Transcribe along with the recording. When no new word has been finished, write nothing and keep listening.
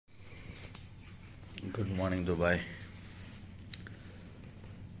Good morning Dubai.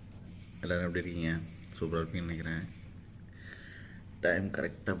 எல்லோரும் எப்படி இருக்கீங்க? சூப்பராக இருப்பீங்கன்னு நினைக்கிறேன். டைம்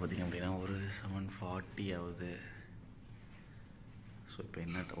கரெக்டாக பார்த்திங்க அப்படின்னா ஒரு 7:40 ஆகுது. ஸோ இப்போ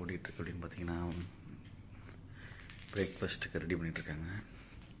என்ன ஓடிட்டுருக்கு அப்படின்னு பார்த்தீங்கன்னா பிரேக்ஃபாஸ்ட்டுக்கு ரெடி பண்ணிகிட்ருக்காங்க.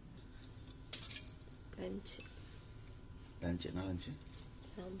 லஞ்ச் என்ன லஞ்சு?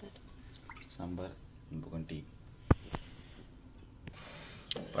 சாம்பார் பக்கம் டீ.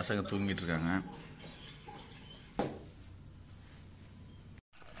 பசங்க தூங்கிட்டு இருக்காங்க.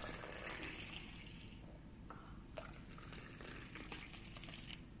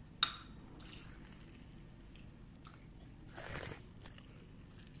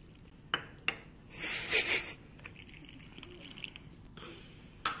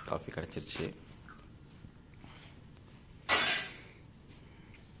 காஃபி கிடச்சிருச்சு.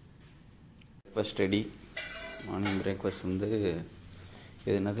 Breakfast ready. மார்னிங் பிரேக்ஃபாஸ்ட் வந்து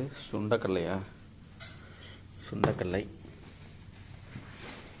இது என்னது, சுண்டக்கல்லையா? சுண்டக்கல்லை.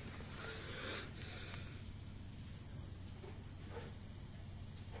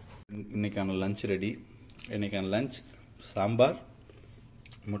 இன்னைக்கான லஞ்ச் ரெடி. இன்னைக்கான லஞ்ச் சாம்பார்,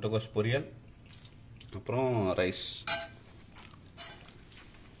 முட்டைக்கோஸ் பொரியல், அப்புறம் ரைஸ்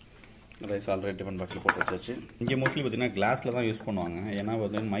ஆல்ரெடி டிஃபன் பாக்ஸில் போட்டு வச்சாச்சு. இங்கே மோஸ்ட்லி பார்த்தீங்கன்னா கிளாஸில் தான் யூஸ் பண்ணுவாங்க. ஏன்னா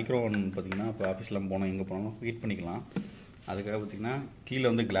வந்து மைக்ரோ ஓவன் பார்த்தீங்கன்னா இப்போ ஆஃபீஸ்லாம் போனோம், எங்கே போனாலும் ஹீட் பண்ணிக்கலாம். அதுக்காக பார்த்திங்கன்னா கீழே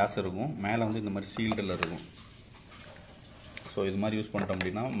வந்து கிளாஸ் இருக்கும், மேலே வந்து இந்த மாதிரி சீல்டில் இருக்கும். ஸோ இது மாதிரி யூஸ் பண்ணிட்டோம்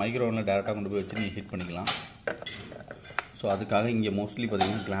அப்படின்னா மைக்ரோ ஓவனில் டேரெக்டாக கொண்டு போய் வச்சு நீங்கள் ஹீட் பண்ணிக்கலாம். ஸோ அதுக்காக இங்கே மோஸ்ட்லி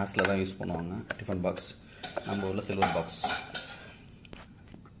பார்த்திங்கன்னா கிளாஸில் தான் யூஸ் பண்ணுவாங்க டிஃபன் பாக்ஸ். நம்ம உள்ள சில்வர் பாக்ஸ்.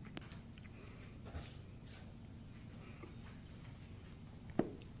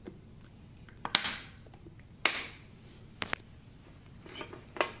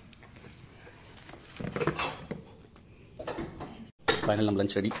 ஃபைனல் நம்ம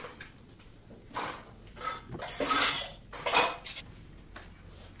லஞ்ச் ரெடி.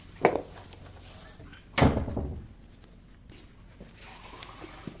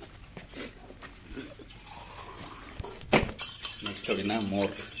 நெக்ஸ்ட் அப்படின்னா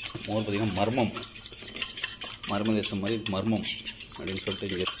மோர் பார்த்தீங்கன்னா மர்ம தேசம் மாதிரி மர்மம் அப்படின்னு சொல்லிட்டு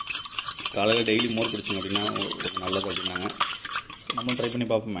இங்கே காலையில் டெய்லி மோர் குடிச்சிங்க அப்படின்னா நல்லது அப்படின்னாங்க. நம்ம ட்ரை பண்ணி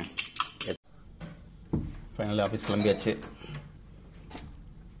பார்ப்போமே. ஃபைனலாக ஆஃபீஸ் கிளம்பியாச்சு.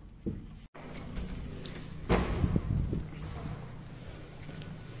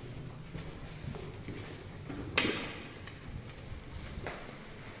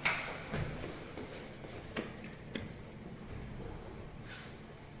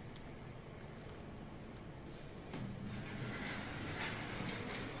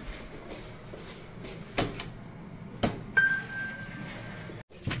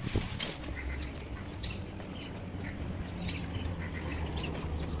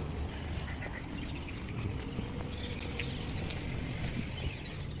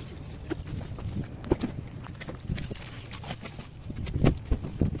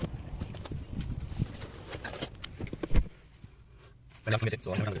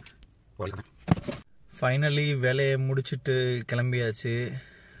 ஃபைனலி வேலையை முடிச்சுட்டு கிளம்பியாச்சு.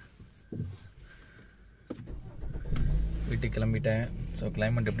 வீட்டுக்கு கிளம்பிட்டேன். ஸோ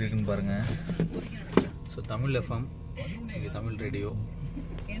கிளைமேட் எப்படி இருக்குன்னு பாருங்கள். ஸோ தமிழ் எஃப்எம், இது தமிழ் ரேடியோ.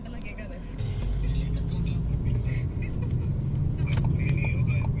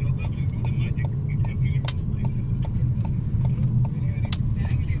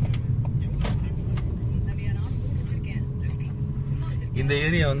 இந்த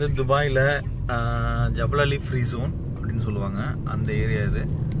ஏரியா வந்து துபாயில் ஜபல் அலி ஃப்ரீ ஜோன் அப்படின்னு சொல்லுவாங்க, அந்த ஏரியா இது.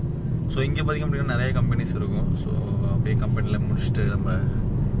 ஸோ இங்கே பார்த்திங்க அப்படின்னா நிறைய கம்பெனிஸ் இருக்கும். ஸோ அப்படியே கம்பெனியில் முடிச்சுட்டு நம்ம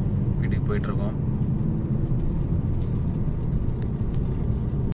வீட்டுக்கு போயிட்டுருக்கோம்.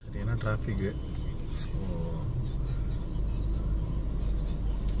 சரியான டிராஃபிக்கு. ஸோ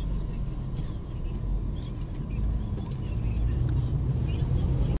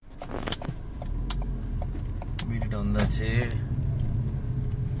வீட்டுக்கிட்ட வந்தாச்சு.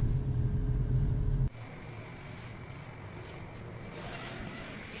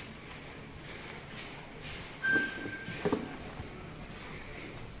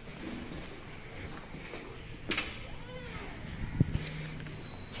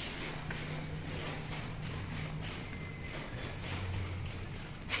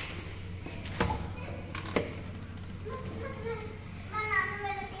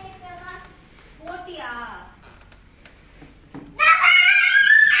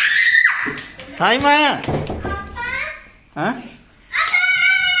 சாய்மா,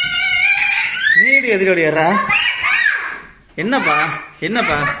 நீடி எதிரோடியாரா? என்னப்பா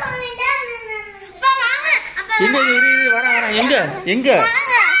என்னப்பா? எங்க வர எங்க எங்க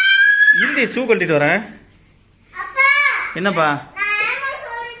இந்த ஷூ கழட்டிட்டு வரேன். என்னப்பா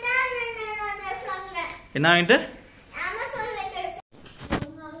என்ன வாங்கிட்டு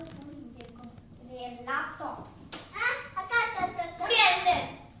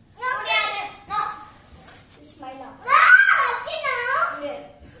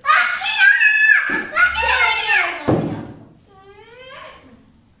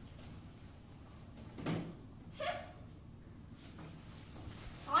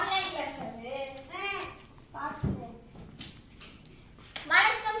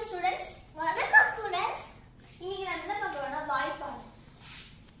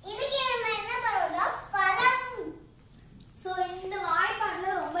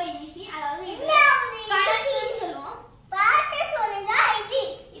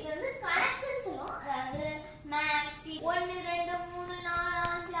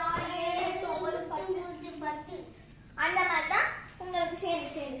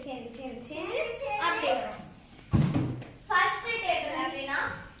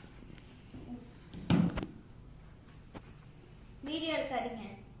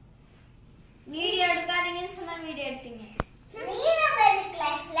வீடியோ எடுக்காதீங்கன்னு சொன்னா வீடியோ எடுத்தீங்க.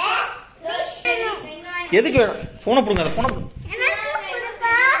 எதுக்கு வேணும்? போனை புடுங்காத,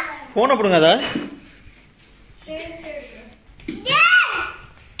 போனை புடுங்காத.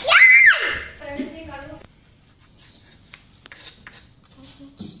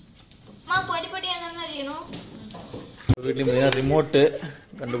 வீட்லயும் ரிமோட்டு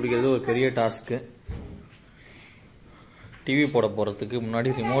கண்டுபிடிக்கிறது ஒரு பெரிய டாஸ்க்கு. டிவி போட போறதுக்கு முன்னாடி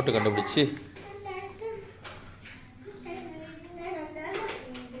ரிமோட்டு கண்டுபிடிச்சு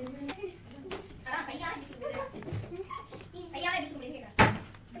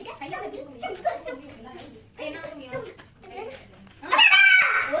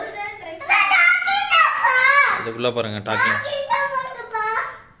இதுக்குள்ள பாருங்க டாக்கிங்.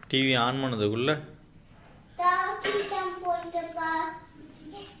 டிவி ஆன் பண்ணதுக்குள்ள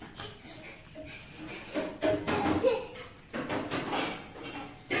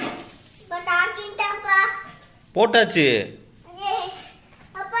போட்டாச்சு.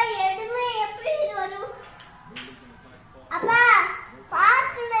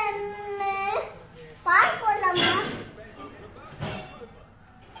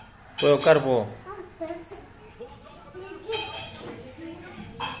 போய் உட்காரு போ.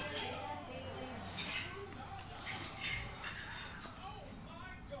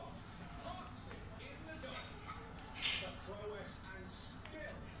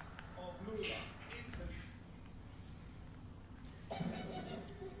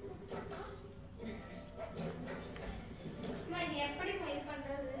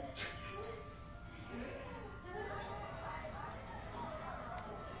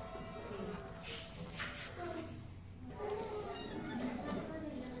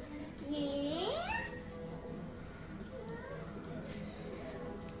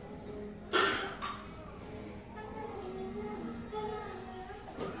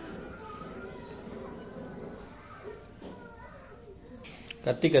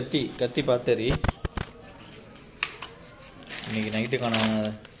 கத்தி கத்தி கத்தி பார்த்தேரி. இன்னைக்கு நைட்டுக்கான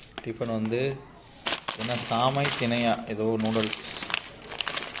டிஃபன் வந்து என்ன சாமை திணையா ஏதோ நூடுல்ஸ்,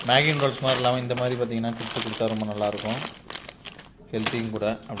 மேகி நூடுல்ஸ் மாதிரி இல்லாமல் இந்த மாதிரி பார்த்தீங்கன்னா டிப்ஸ் கொடுத்தா ரொம்ப நல்லாயிருக்கும், ஹெல்த்தியும் கூட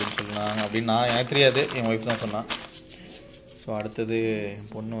அப்படின்னு சொன்னாங்க. அப்படின்னு நான் எனக்கு தெரியாது, என் ஒய்ஃப் தான் சொன்னான். ஸோ அடுத்தது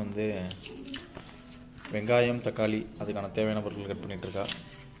என் பொண்ணு வந்து வெங்காயம் தக்காளி அதுக்கான தேவையான பொருட்கள் கட் பண்ணிகிட்ருக்கா.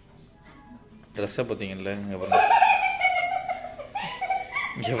 ட்ரெஸ்ஸை பார்த்தீங்கல்ல, இங்கே பாருங்க,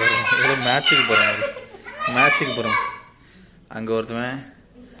 இங்கே பாருங்க, எவ்வளோ மேட்சுக்கு போகிறோம். அங்கே ஒருத்தவன்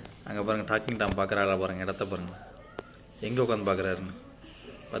அங்கே பாருங்கள் டாக்கிங் டாம் பார்க்குறாரா பாருங்கள், இடத்த பாருங்கள் எங்கே உட்காந்து பார்க்குறாருன்னு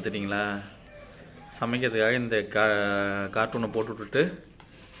பார்த்துட்டிங்களா. சமைக்கிறதுக்காக இந்த கார்ட்டூனை போட்டு விட்டுட்டு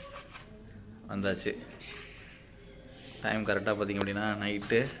வந்தாச்சு. டைம் கரெக்டாக பார்த்திங்க அப்படின்னா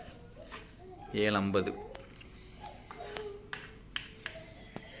நைட்டு 7:50.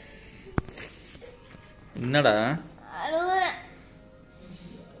 என்னடா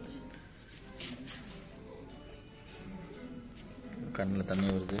கண்ணில் தண்ணி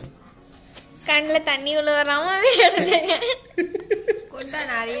வருது, கண்ணில் தண்ணி விழுவறாம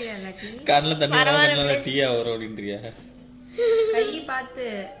கண்ணில் தண்ணி வராம டீயா வரும் அப்படின்றியா? கை பார்த்து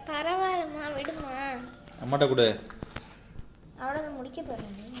பரவாயில்லம்மா, விடுமா, அம்மாட்ட கூட அவ்வளோ முடிக்க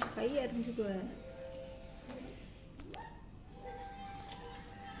போறேன், கை அரிஞ்சுக்குவேன்.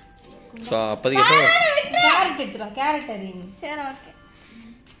 அப்போதைக்கு கேரட் எடுத்துருவா, கேரட் அறியும். சரி ஓகே,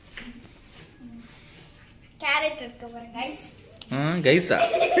 கேரட் எடுக்க போறேன் கைஸ். கைஸா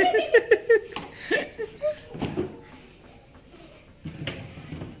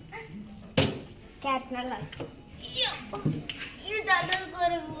கேரட் நல்லா இருக்கு. இது தடவுக்கு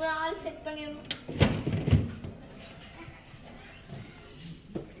ஒரு ஆள் செட் பண்ணிடணும்.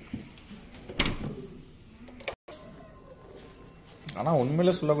 ஆனா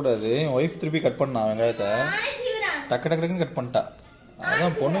உண்மையில சொல்லக்கூடாது. என் ஒய்ஃப் திருப்பி கட் பண்ணா வெங்காயத்தை, டக்கு டக்கு டக்குன்னு கட் பண்ணிட்டா.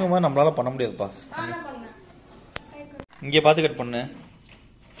 அதான் பொண்ணுங்க மாதிரி நம்மளால பண்ண முடியாதுப்பா. இங்க பார்த்து கட் பண்ணு.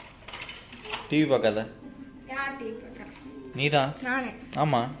 டிவி பார்க்காத. நீதான்.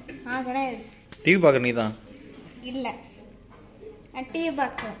 ஆமா, டிவி பார்க்கற நீதான். இல்ல, டிவி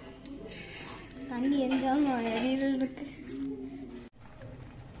பார்க்க கண்ணி எஞ்சாலும் இருக்கு.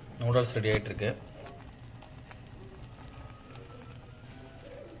 நூடுல்ஸ் ரெடி ஆயிட்டு இருக்கு.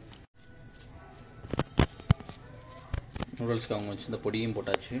 நூடுல்ஸ்க்கு அவங்க வச்சு இந்த பொடியும்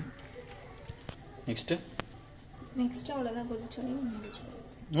போட்டாச்சு. நெக்ஸ்ட் அவ்வளோதான் கொதிச்சோடனே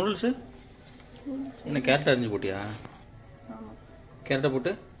நூடுல்ஸு என்ன கேரட் அரிஞ்சு போட்டியா? கேரட்டை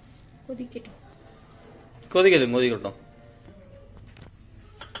போட்டு கொதிக்கட்டும்.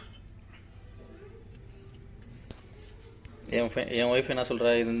 என் ஒய்ஃப் என்ன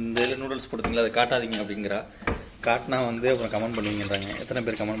சொல்கிறா, இந்த இதில் நூடுல்ஸ் போடுறீங்களா அதை காட்டாதீங்க அப்படிங்கிறா. காட்டினா வந்து அப்புறம் கமெண்ட் பண்ணுவீங்கன்றாங்க. எத்தனை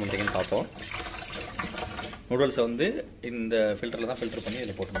பேர் கமெண்ட் பண்ணுறீங்கன்னு பார்ப்போம். நூடுல்ஸை வந்து இந்த ஃபில்டரில் தான் ஃபில்டர் பண்ணி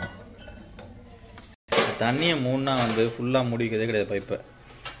இதில் போட்டுருந்தோம். தண்ணியை மூணா வந்து ஃபுல்லாக மூடி வைக்கிறதே கிடையாது பைப்பை.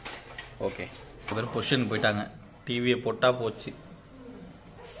 ஓகே, பேர் பொசிஷனுக்கு போயிட்டாங்க. டிவியை போட்டால் போச்சு.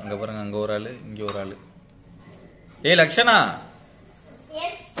 அங்கே பாருங்க, அங்கே ஒரு ஆள், இங்கே ஒரு ஆள். ஏய் லக்ஷனா,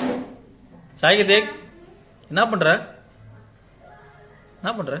 சாய்க்கு தேக், என்ன பண்ற?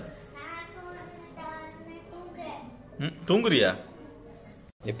 தூங்குறியா?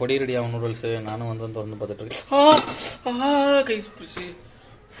 எப்படி ரெடி ஆகும் நூடுல்ஸ்? நானும் வந்து திறந்து பார்த்துட்டு இருக்கேன். கை சுற்றுச்சு.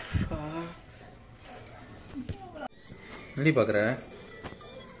 எப்படி பாக்குற?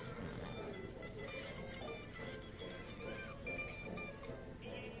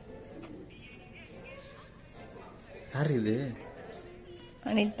 யாரு இது?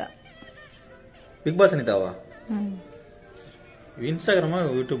 அனிதா. Big pass அனிதாவா? இன்ஸ்டாகிராமா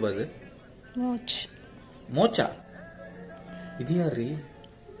யூடியூப்? அது மோச்சா. இது யாரு?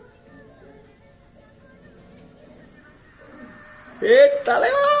 ஏ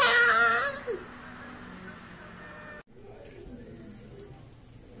தலைவா,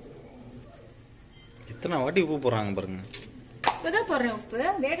 எத்தனை வாட்டி உப்பு போடுறாங்க பாருங்க. இப்பதான் போடுறேன் உப்பு.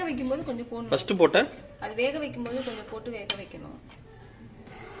 வேக வைக்கும் போது கொஞ்சம் போடணும். ஃபர்ஸ்ட் போட்ட அது வேக வைக்கும் போது கொஞ்சம் போட்டு வேக வைக்கணும்.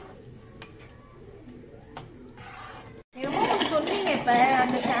 சொன்னீங்க இப்ப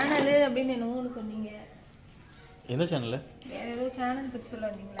அந்த சேனல் அப்படின்னு என்னமோ சொன்னீங்க. என்ன சேனல்? வேற ஏதோ சேனல் பத்தி சொல்ல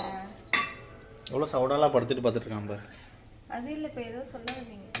வந்தீங்களா? எவ்வளவு சவுடாலா படுத்துட்டு பார்த்துட்டு இருக்கான் பாரு. அது இல்ல, இப்ப ஏதோ சொல்ல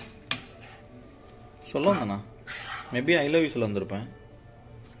வந்தீங்க. சொல்ல வந்தனா? மேபி ஐ லவ் யூ சொல்ல வந்திருப்பேன்.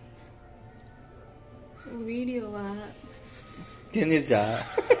 வீடியோவா? தெரிஞ்சிச்சா?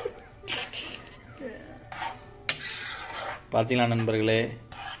 பாத்தீங்களா நண்பர்களே,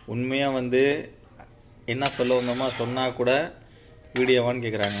 உண்மையா வந்து என்ன சொல்ல வந்தோமா சொன்னா கூட வீடியோவான்னு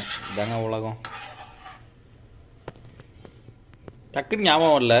கேக்குறாங்க. இதாங்க உலகம். டக்குன்னு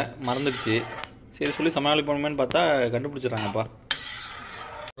ஞாபகம் வரல, மறந்துடுச்சு. சரி சொல்லி சமாளிப்போமேன்னு பார்த்தா கண்டுபிடிச்சிடறாங்கப்பா.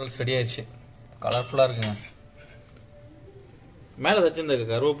 ரெடி ஆயிடுச்சு. கலர்ஃபுல்லா இருக்குங்க. மேலே ஏதாச்சும் இந்த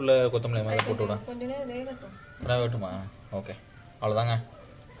கருவேப்பிலை கொத்தமல்லி மேலே போட்டு விட கொஞ்ச நேரம் வேகட்டும். வேகட்டுமா? ஓகே, அவ்வளோதாங்க.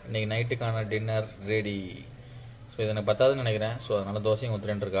 இன்னைக்கு நைட்டுக்கான டின்னர் ரெடி. ஸோ இது எனக்கு பத்தாதுன்னு நினைக்கிறேன். ஸோ அதனால தோசையும்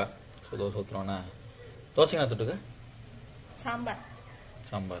ஊற்றுறேன் இருக்கா. ஸோ தோசை ஊற்றுறோன்னே தோசைங்க தொட்டுக்க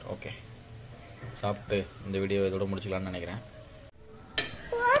சாம்பார். ஓகே, சாப்பிட்டு இந்த வீடியோ இதோட முடிச்சுக்கலான்னு நினைக்கிறேன்.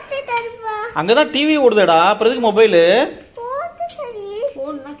 அங்கதான் டிவி ஓடுதடா, அப்புறம் எதுக்கு மொபைலு?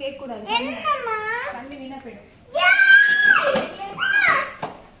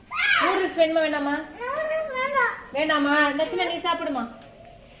 நூடுல்ஸ் வேணுமா வேணாமா? வேணாமா? லட்சணா நீ சாப்பிடுமா?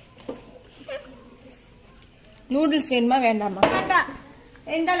 நூடுல்ஸ் வேணுமா வேண்டாமா?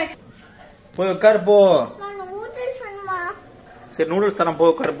 போய் உட்காரு போ. சரி நூடுல்ஸ் தரேன், போ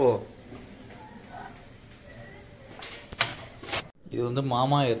உட்காரு போ. இது வந்து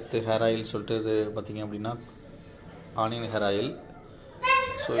மாமா எர்த் ஹேர் ஆயில் சொல்லிட்டு, இது பார்த்தீங்க அப்படின்னா ஆனியன் ஹேர் ஆயில்.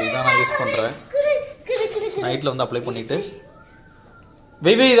 ஸோ இதான் நான் யூஸ் பண்ணுறேன். நைட்டில் வந்து அப்ளை பண்ணிவிட்டு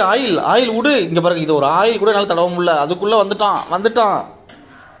வெய் இது ஆயில் விடு. இங்கே பாருங்க, இது ஒரு ஆயில் கூட என்னால் தடவ முடியல. அதுக்குள்ளே வந்துட்டான்.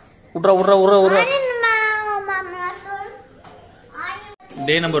 உட்ற.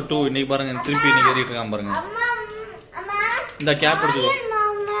 டே நம்பர் 2 இன்னைக்கு பாருங்க. திருப்பி இன்னைக்கு ஏறிட்டு இருக்கான் பாருங்க. இந்த கேப் எடுத்துக்கோ.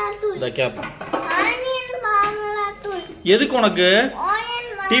 இந்த கேப் எதுக்கு உனக்கு?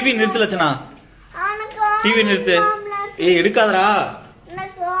 டிவி நிறுத்தலச்சனா? டிவி நிறுத்து. ஏய் எடுக்காதடா.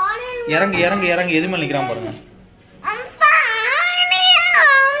 இறங்கு எதுமே நிக்கிறான் பாருங்க.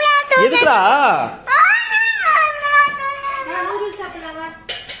 எதுக்குடா?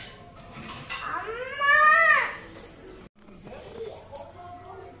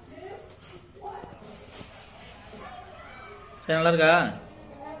 சரி நல்லா இருக்கா?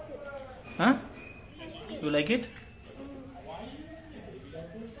 You like it?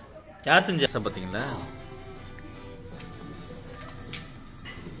 யார் செஞ்ச பார்த்தீங்களா?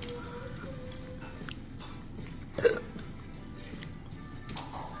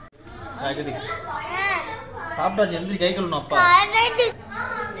 சாப்பிட்டாச்சு, எழுந்திரி கை கழுவணும். அப்பா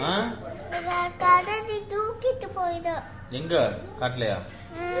தூக்கிட்டு போயிடும். எங்க காட்டலையா?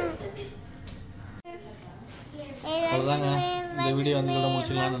 அவ்வளோதாங்க, இந்த வீடியோ வந்து இதோட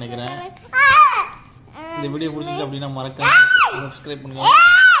முடிச்சிடலாம்னு நினைக்கிறேன். இந்த வீடியோ பிடிச்சிச்சு அப்படின்னா மறக்காம சப்ஸ்கிரைப் பண்ணுங்க.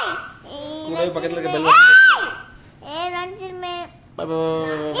 கூடவே பக்கத்தில் இருக்க bell button. A ரஞ்சிமே. By by.